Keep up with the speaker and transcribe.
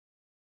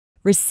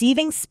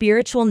Receiving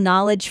spiritual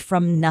knowledge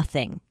from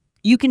nothing.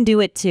 You can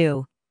do it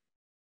too.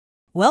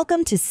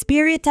 Welcome to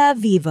Spirita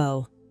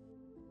Vivo.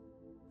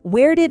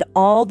 Where did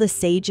all the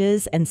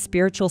sages and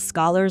spiritual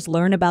scholars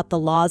learn about the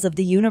laws of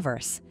the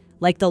universe,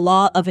 like the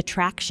law of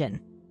attraction?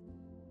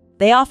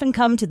 They often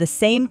come to the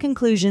same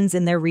conclusions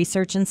in their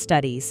research and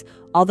studies,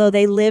 although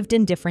they lived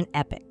in different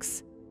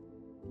epochs.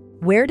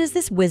 Where does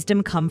this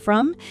wisdom come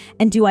from?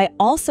 And do I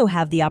also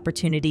have the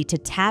opportunity to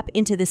tap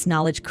into this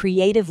knowledge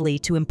creatively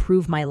to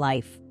improve my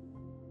life?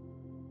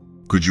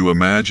 Could you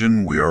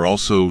imagine we are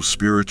also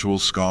spiritual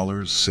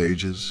scholars,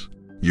 sages,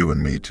 you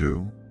and me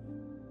too?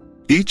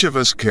 Each of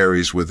us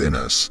carries within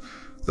us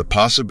the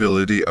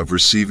possibility of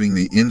receiving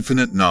the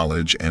infinite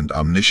knowledge and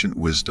omniscient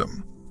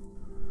wisdom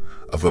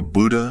of a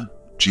Buddha,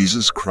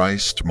 Jesus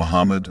Christ,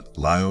 Mohammed,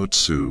 Lao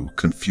Tzu,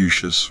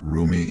 Confucius,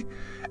 Rumi,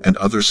 and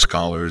other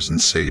scholars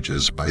and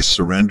sages by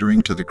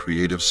surrendering to the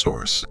creative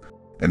source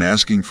and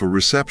asking for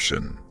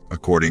reception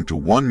according to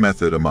one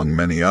method among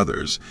many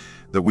others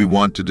that we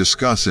want to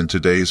discuss in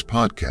today's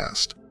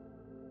podcast.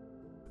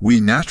 We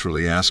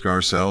naturally ask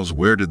ourselves,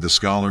 where did the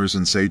scholars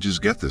and sages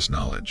get this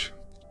knowledge?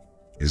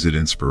 Is it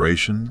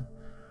inspiration?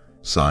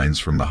 Signs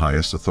from the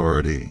highest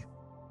authority?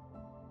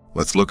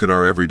 Let's look at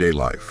our everyday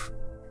life.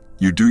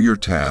 You do your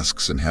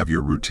tasks and have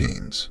your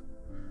routines.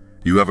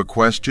 You have a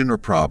question or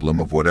problem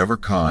of whatever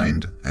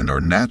kind and are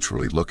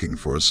naturally looking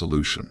for a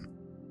solution.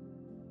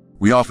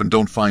 We often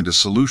don't find a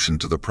solution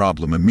to the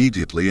problem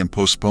immediately and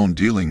postpone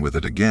dealing with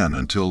it again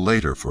until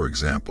later, for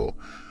example,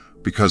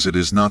 because it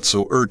is not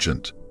so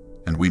urgent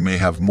and we may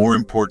have more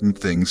important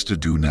things to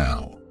do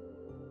now.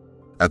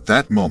 At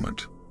that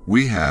moment,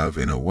 we have,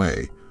 in a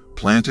way,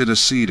 planted a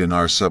seed in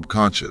our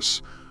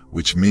subconscious,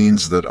 which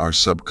means that our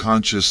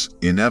subconscious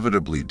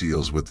inevitably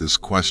deals with this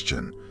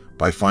question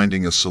by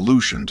finding a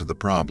solution to the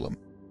problem.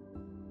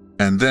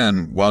 And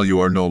then, while you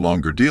are no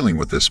longer dealing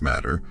with this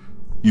matter,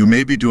 you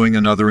may be doing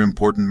another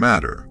important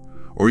matter,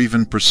 or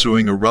even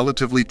pursuing a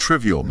relatively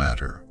trivial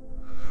matter.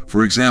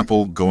 For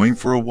example, going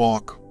for a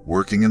walk,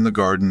 working in the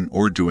garden,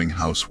 or doing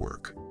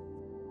housework.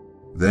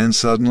 Then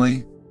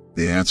suddenly,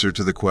 the answer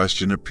to the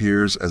question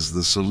appears as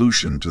the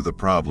solution to the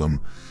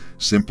problem,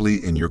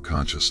 simply in your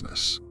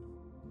consciousness.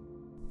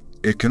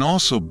 It can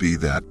also be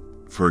that,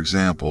 for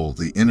example,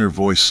 the inner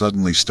voice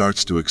suddenly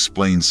starts to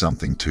explain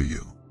something to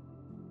you.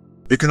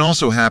 It can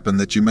also happen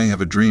that you may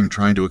have a dream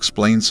trying to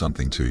explain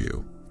something to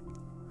you.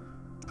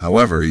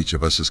 However, each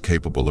of us is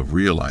capable of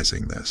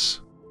realizing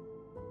this.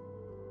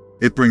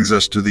 It brings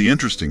us to the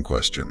interesting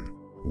question.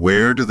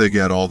 Where do they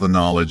get all the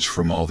knowledge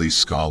from all these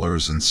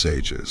scholars and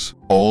sages,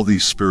 all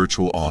these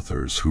spiritual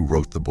authors who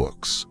wrote the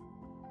books?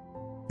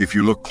 If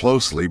you look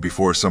closely,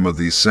 before some of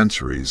these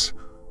centuries,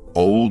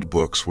 old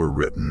books were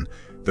written.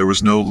 There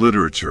was no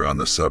literature on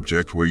the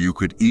subject where you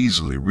could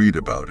easily read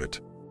about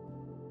it.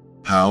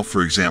 How,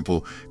 for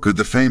example, could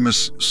the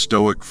famous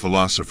Stoic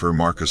philosopher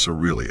Marcus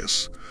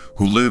Aurelius,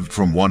 who lived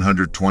from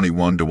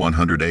 121 to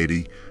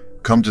 180,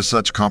 come to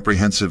such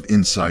comprehensive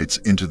insights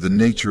into the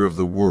nature of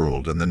the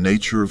world and the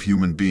nature of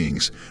human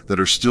beings that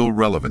are still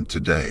relevant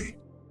today?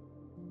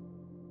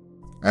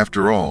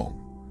 After all,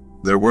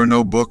 there were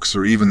no books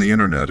or even the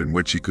internet in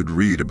which he could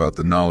read about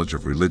the knowledge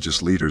of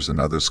religious leaders and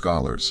other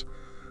scholars.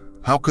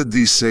 How could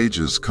these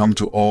sages come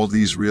to all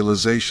these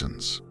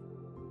realizations?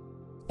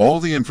 All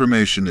the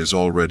information is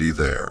already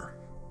there.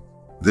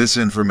 This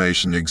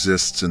information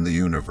exists in the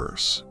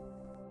universe.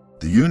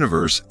 The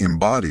universe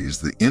embodies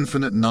the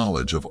infinite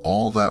knowledge of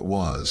all that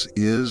was,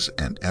 is,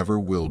 and ever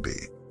will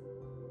be.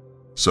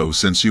 So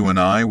since you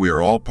and we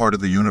are all part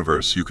of the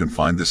universe, you can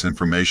find this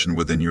information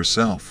within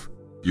yourself.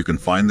 You can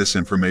find this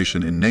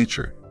information in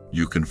nature.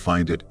 You can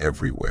find it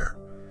everywhere.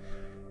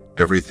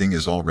 Everything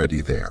is already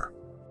there.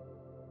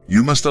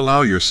 You must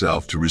allow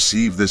yourself to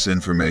receive this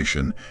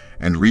information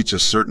and reach a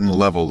certain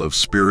level of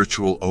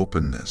spiritual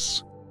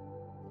openness.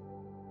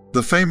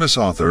 The famous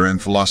author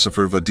and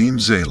philosopher Vadim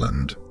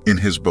Zeland, in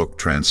his book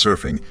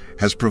Transurfing,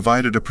 has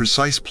provided a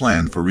precise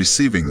plan for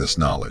receiving this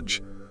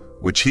knowledge,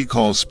 which he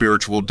calls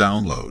spiritual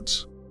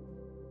downloads.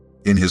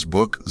 In his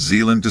book,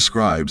 Zeland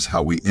describes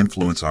how we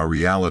influence our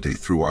reality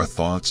through our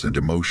thoughts and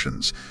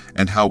emotions,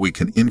 and how we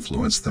can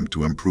influence them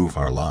to improve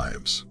our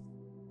lives.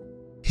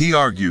 He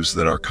argues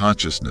that our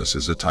consciousness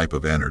is a type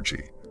of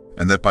energy,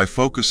 and that by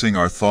focusing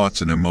our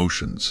thoughts and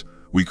emotions,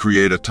 we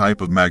create a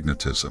type of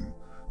magnetism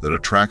that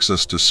attracts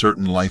us to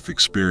certain life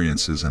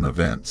experiences and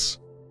events.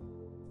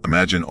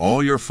 Imagine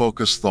all your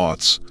focused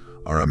thoughts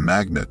are a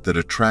magnet that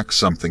attracts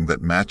something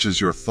that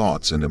matches your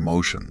thoughts and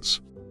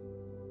emotions.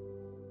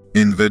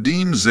 In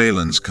Vadim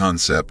Zeland's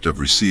concept of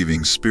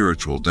receiving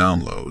spiritual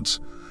downloads,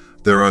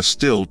 there are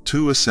still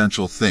two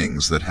essential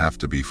things that have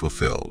to be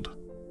fulfilled.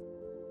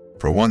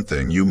 For one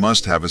thing, you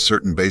must have a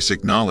certain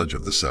basic knowledge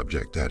of the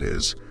subject, that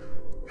is,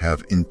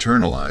 have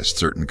internalized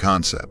certain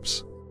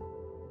concepts.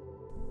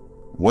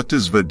 What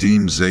does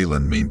Vadim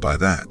Zeland mean by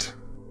that?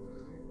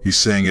 He's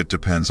saying it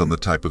depends on the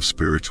type of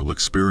spiritual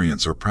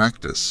experience or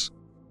practice.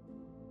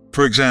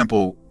 For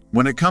example,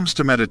 when it comes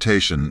to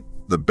meditation,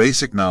 the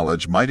basic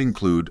knowledge might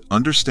include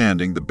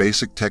understanding the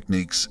basic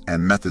techniques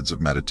and methods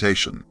of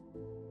meditation,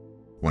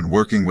 When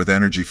working with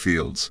energy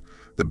fields,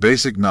 the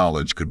basic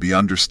knowledge could be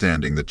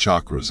understanding the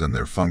chakras and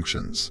their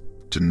functions,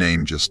 to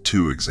name just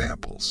two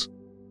examples.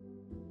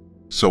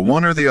 So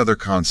one or the other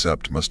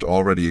concept must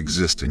already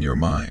exist in your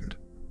mind.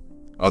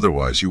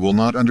 Otherwise, you will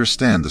not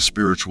understand the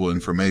spiritual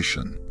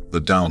information,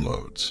 the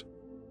downloads.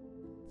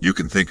 You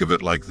can think of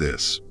it like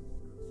this.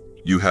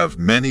 You have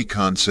many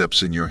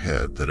concepts in your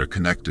head that are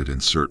connected in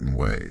certain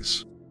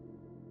ways.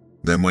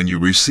 Then when you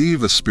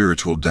receive a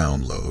spiritual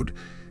download,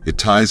 it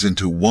ties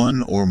into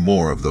one or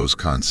more of those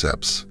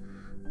concepts,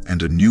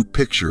 and a new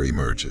picture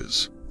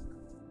emerges,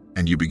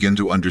 and you begin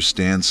to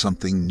understand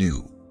something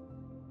new.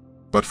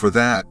 But for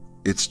that,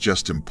 it's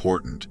just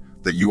important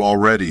that you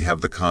already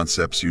have the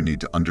concepts you need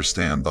to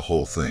understand the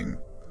whole thing.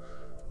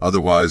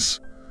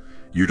 Otherwise,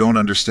 you don't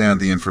understand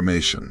the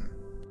information.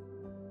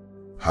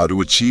 How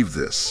to achieve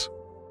this?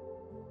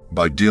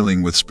 By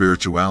dealing with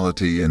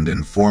spirituality and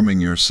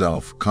informing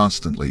yourself,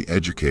 constantly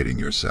educating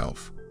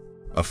yourself.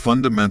 A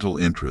fundamental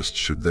interest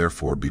should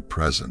therefore be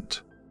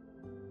present.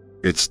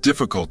 It's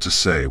difficult to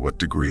say what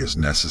degree is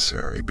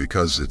necessary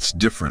because it's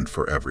different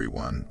for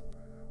everyone,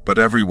 but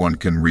everyone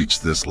can reach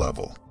this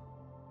level.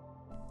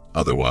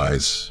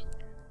 Otherwise,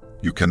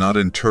 you cannot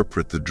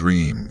interpret the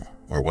dream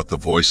or what the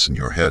voice in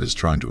your head is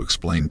trying to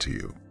explain to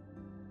you.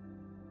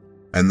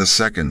 And the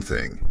second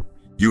thing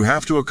you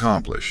have to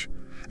accomplish,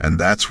 and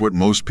that's what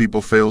most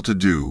people fail to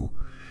do,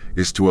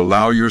 is to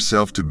allow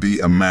yourself to be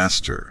a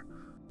master,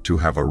 to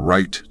have a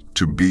right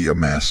to be a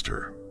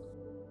master.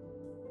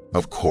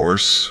 Of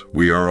course,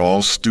 we are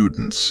all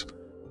students,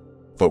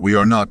 but we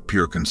are not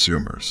pure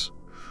consumers.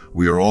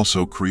 We are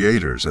also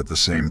creators at the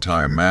same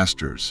time,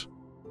 masters.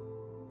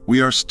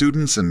 We are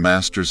students and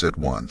masters at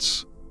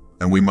once,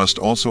 and we must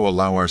also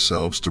allow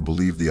ourselves to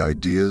believe the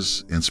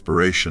ideas,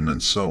 inspiration,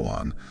 and so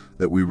on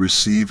that we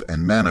receive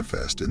and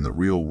manifest in the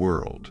real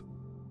world.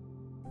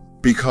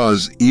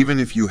 Because even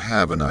if you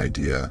have an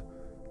idea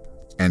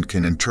and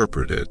can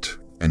interpret it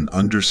and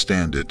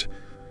understand it,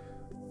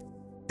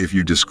 if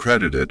you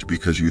discredit it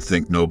because you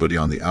think nobody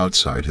on the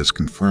outside has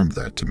confirmed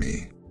that to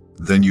me,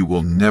 then you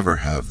will never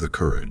have the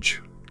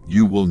courage.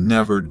 You will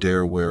never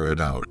dare wear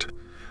it out,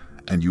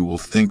 and you will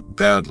think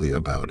badly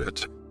about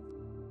it.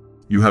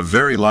 You have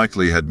very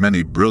likely had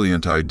many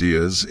brilliant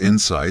ideas,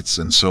 insights,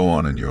 and so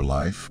on in your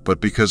life, but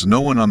because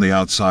no one on the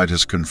outside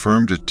has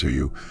confirmed it to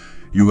you,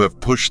 you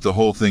have pushed the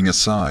whole thing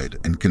aside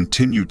and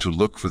continue to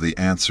look for the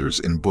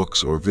answers in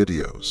books or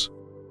videos.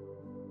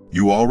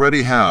 You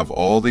already have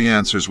all the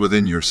answers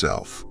within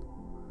yourself.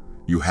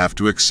 You have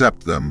to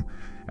accept them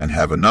and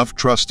have enough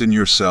trust in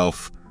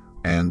yourself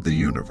and the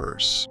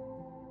universe.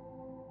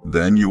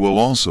 Then you will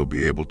also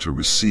be able to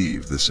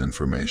receive this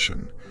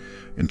information,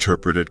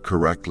 interpret it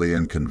correctly,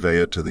 and convey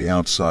it to the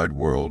outside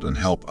world and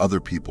help other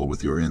people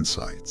with your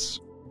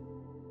insights.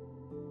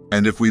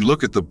 And if we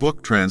look at the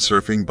book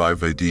Transurfing by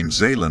Vadim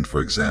Zeland,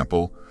 for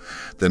example,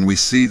 then we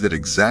see that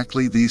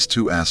exactly these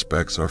two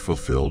aspects are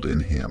fulfilled in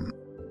him.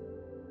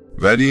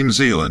 Vadim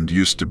Zeland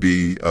used to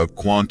be a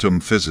quantum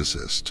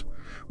physicist,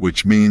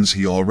 which means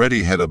he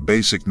already had a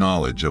basic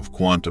knowledge of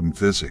quantum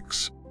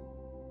physics.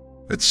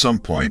 At some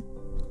point,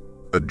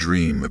 a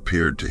dream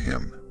appeared to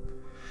him,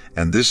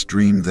 and this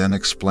dream then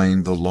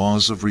explained the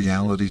laws of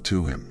reality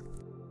to him.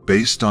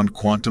 Based on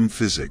quantum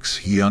physics,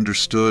 he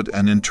understood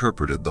and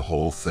interpreted the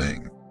whole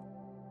thing.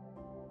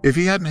 If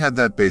he hadn't had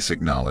that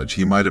basic knowledge,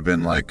 he might have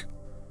been like,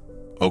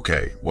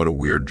 okay, what a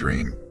weird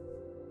dream,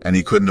 and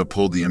he couldn't have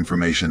pulled the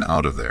information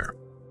out of there.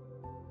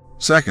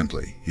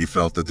 Secondly, he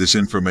felt that this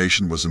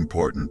information was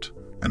important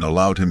and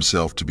allowed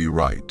himself to be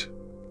right,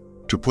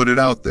 to put it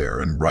out there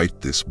and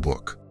write this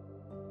book.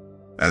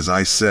 As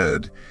I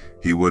said,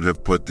 he would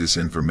have put this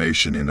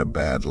information in a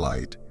bad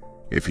light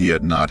if he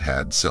had not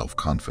had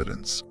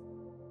self-confidence.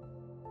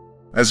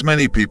 As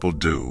many people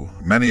do,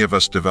 many of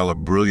us develop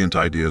brilliant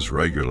ideas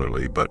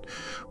regularly, but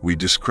we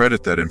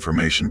discredit that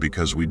information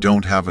because we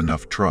don't have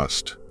enough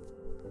trust.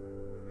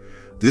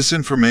 This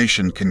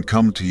information can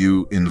come to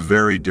you in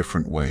very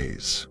different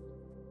ways.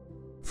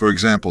 For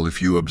example,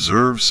 if you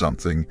observe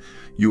something,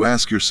 you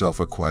ask yourself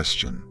a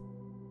question,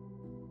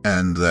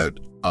 and that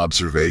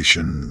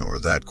observation or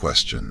that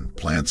question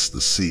plants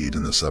the seed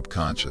in the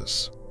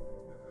subconscious.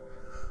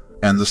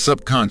 And the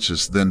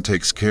subconscious then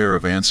takes care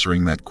of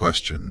answering that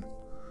question,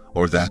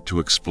 or that to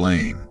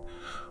explain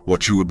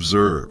what you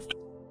observed.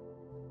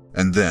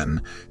 And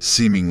then,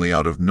 seemingly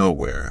out of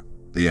nowhere,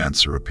 the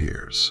answer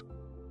appears.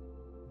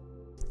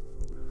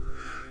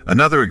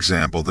 Another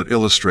example that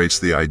illustrates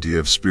the idea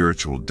of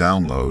spiritual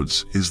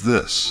downloads is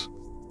this.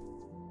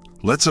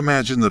 Let's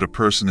imagine that a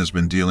person has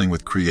been dealing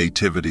with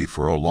creativity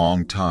for a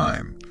long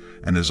time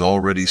and has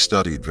already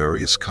studied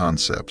various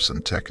concepts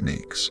and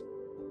techniques.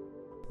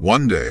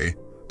 One day,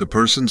 the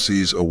person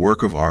sees a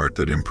work of art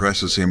that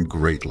impresses him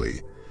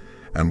greatly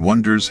and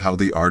wonders how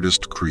the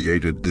artist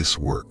created this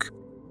work.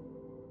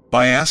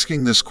 By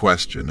asking this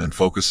question and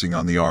focusing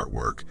on the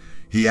artwork,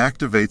 he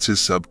activates his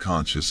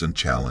subconscious and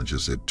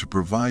challenges it to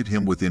provide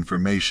him with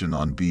information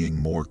on being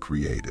more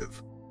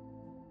creative.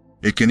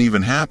 It can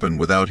even happen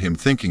without him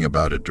thinking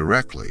about it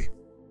directly.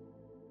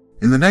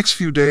 In the next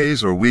few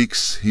days or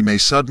weeks, he may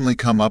suddenly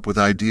come up with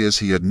ideas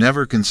he had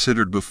never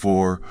considered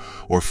before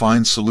or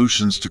find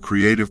solutions to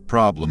creative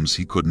problems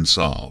he couldn't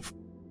solve.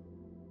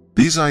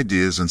 These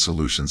ideas and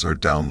solutions are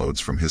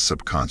downloads from his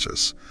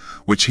subconscious,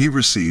 which he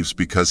receives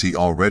because he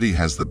already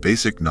has the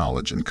basic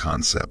knowledge and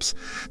concepts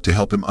to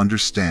help him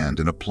understand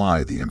and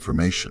apply the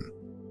information.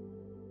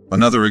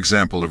 Another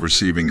example of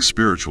receiving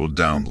spiritual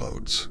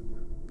downloads.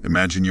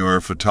 Imagine you're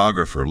a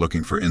photographer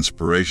looking for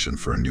inspiration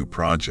for a new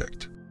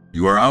project.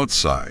 You are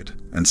outside,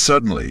 and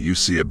suddenly you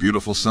see a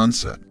beautiful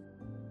sunset.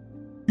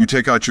 You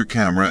take out your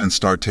camera and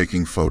start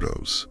taking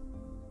photos.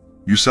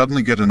 You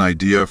suddenly get an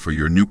idea for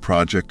your new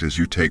project as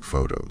you take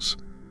photos.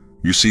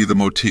 You see the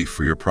motif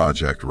for your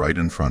project right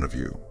in front of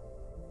you,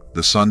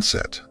 the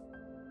sunset.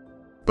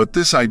 But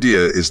this idea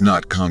is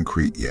not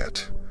concrete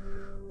yet.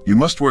 You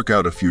must work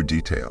out a few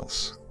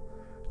details.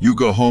 You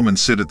go home and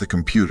sit at the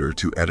computer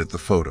to edit the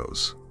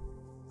photos.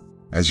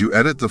 As you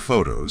edit the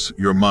photos,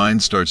 your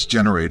mind starts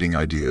generating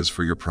ideas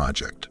for your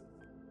project.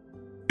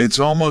 It's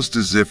almost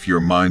as if your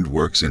mind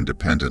works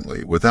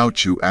independently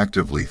without you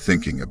actively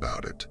thinking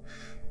about it.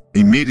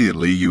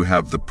 Immediately, you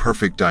have the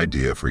perfect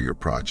idea for your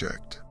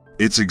project.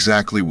 It's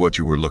exactly what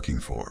you were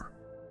looking for.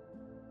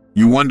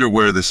 You wonder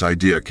where this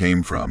idea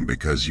came from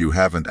because you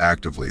haven't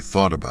actively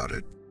thought about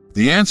it.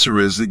 The answer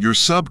is that your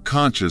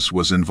subconscious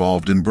was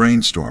involved in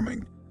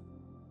brainstorming.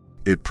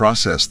 It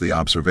processed the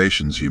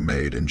observations you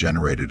made and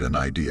generated an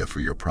idea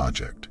for your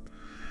project.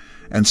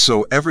 And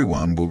so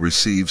everyone will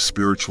receive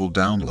spiritual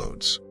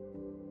downloads.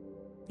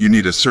 You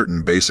need a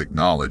certain basic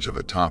knowledge of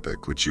a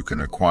topic which you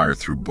can acquire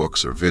through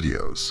books or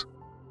videos.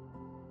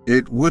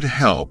 It would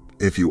help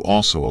if you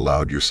also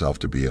allowed yourself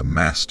to be a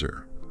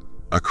master,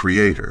 a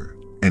creator,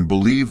 and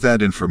believe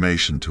that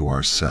information to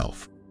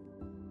ourself.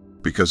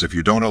 Because if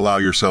you don't allow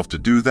yourself to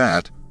do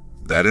that,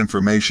 that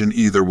information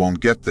either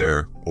won't get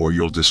there or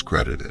you'll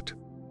discredit it.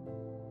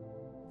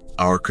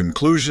 Our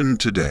conclusion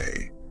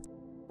today.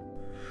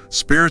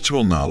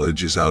 Spiritual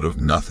knowledge is out of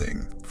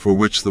nothing, for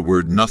which the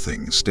word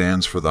nothing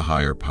stands for the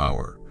higher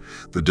power,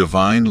 the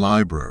divine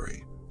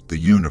library, the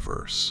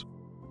universe.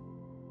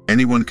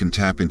 Anyone can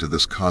tap into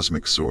this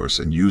cosmic source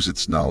and use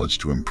its knowledge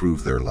to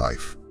improve their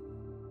life.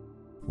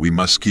 We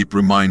must keep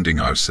reminding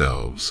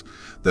ourselves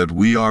that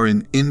we are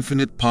in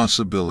infinite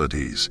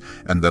possibilities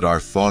and that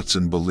our thoughts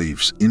and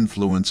beliefs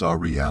influence our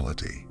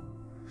reality.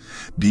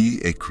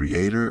 Be a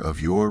creator of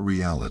your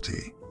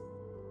reality.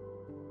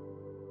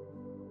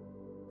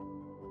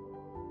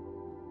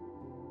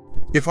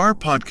 If our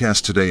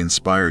podcast today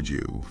inspired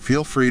you,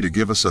 feel free to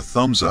give us a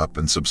thumbs up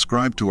and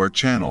subscribe to our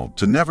channel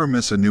to never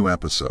miss a new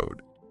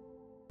episode.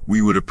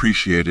 We would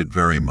appreciate it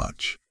very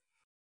much.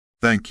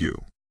 Thank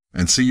you,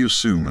 and see you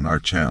soon on our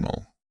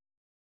channel.